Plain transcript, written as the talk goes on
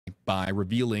by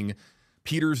revealing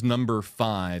Peter's number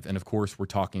 5. And of course, we're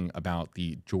talking about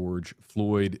the George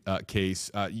Floyd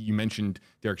case. You mentioned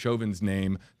Derek Chauvin's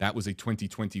name. That was a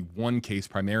 2021 case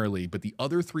primarily. But the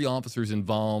other 3 officers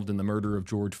involved in the murder of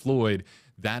George Floyd,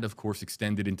 that, of course,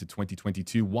 extended into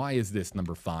 2022. Why is this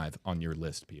number 5 on your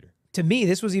list, Peter? To me,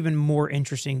 this was even more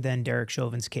interesting than Derek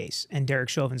Chauvin's case and Derek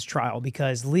Chauvin's trial,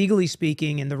 because legally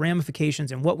speaking and the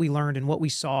ramifications and what we learned and what we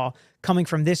saw coming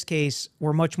from this case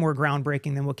were much more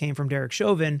groundbreaking than what came from Derek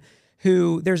Chauvin,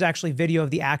 who there's actually video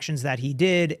of the actions that he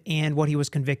did and what he was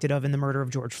convicted of in the murder of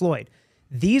George Floyd.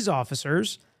 These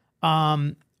officers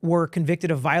were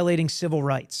convicted of violating civil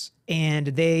rights, and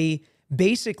they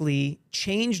basically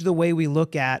changed the way we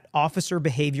look at officer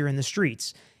behavior in the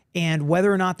streets and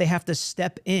whether or not they have to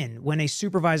step in when a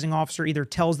supervising officer either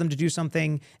tells them to do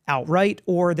something outright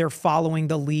or they're following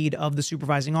the lead of the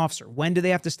supervising officer. When do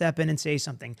they have to step in and say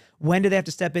something? When do they have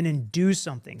to step in and do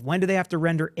something? When do they have to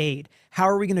render aid? How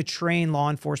are we going to train law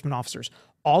enforcement officers?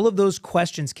 All of those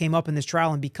questions came up in this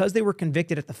trial, and because they were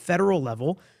convicted at the federal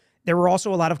level, there were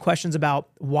also a lot of questions about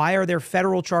why are there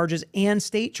federal charges and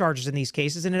state charges in these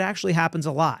cases, and it actually happens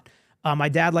a lot. My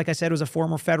dad, like I said, was a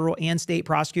former federal and state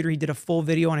prosecutor. He did a full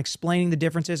video on explaining the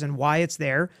differences and why it's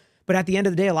there. But at the end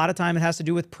of the day, a lot of time it has to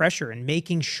do with pressure and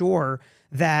making sure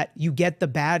that you get the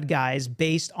bad guys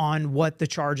based on what the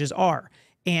charges are.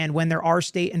 And when there are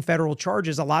state and federal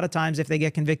charges, a lot of times if they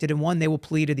get convicted in one, they will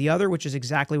plead to the other, which is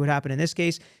exactly what happened in this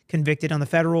case. Convicted on the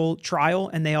federal trial,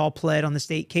 and they all pled on the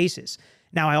state cases.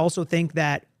 Now, I also think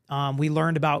that we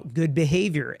learned about good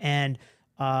behavior and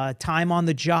time on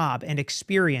the job and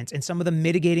experience and some of the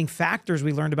mitigating factors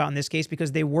we learned about in this case,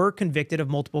 because they were convicted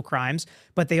of multiple crimes,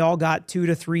 but they all got 2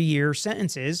 to 3 year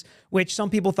sentences, which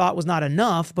some people thought was not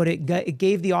enough, but it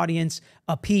gave the audience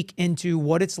a peek into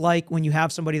what it's like when you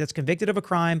have somebody that's convicted of a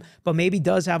crime, but maybe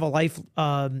does have a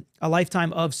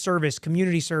lifetime of service,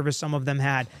 community service, some of them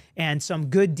had, and some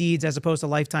good deeds as opposed to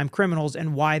lifetime criminals,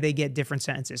 and why they get different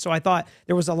sentences. So I thought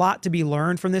there was a lot to be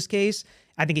learned from this case.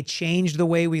 I think it changed the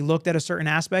way we looked at a certain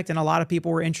aspect, and a lot of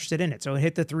people were interested in it. So it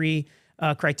hit the 3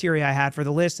 criteria I had for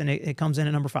the list, and it comes in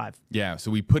at number 5. Yeah,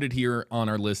 so we put it here on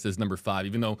our list as number 5,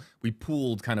 even though we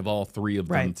pooled kind of all 3 of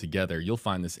them together. You'll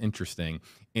find this interesting.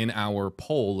 In our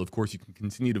poll, of course, you can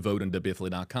continue to vote on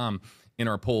WFLA.com. In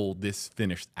our poll, this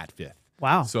finished at 5th.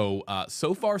 Wow. So,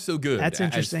 so far, so good. That's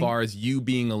interesting. As far as you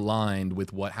being aligned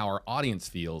with how our audience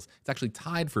feels. It's actually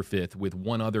tied for 5th with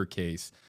one other case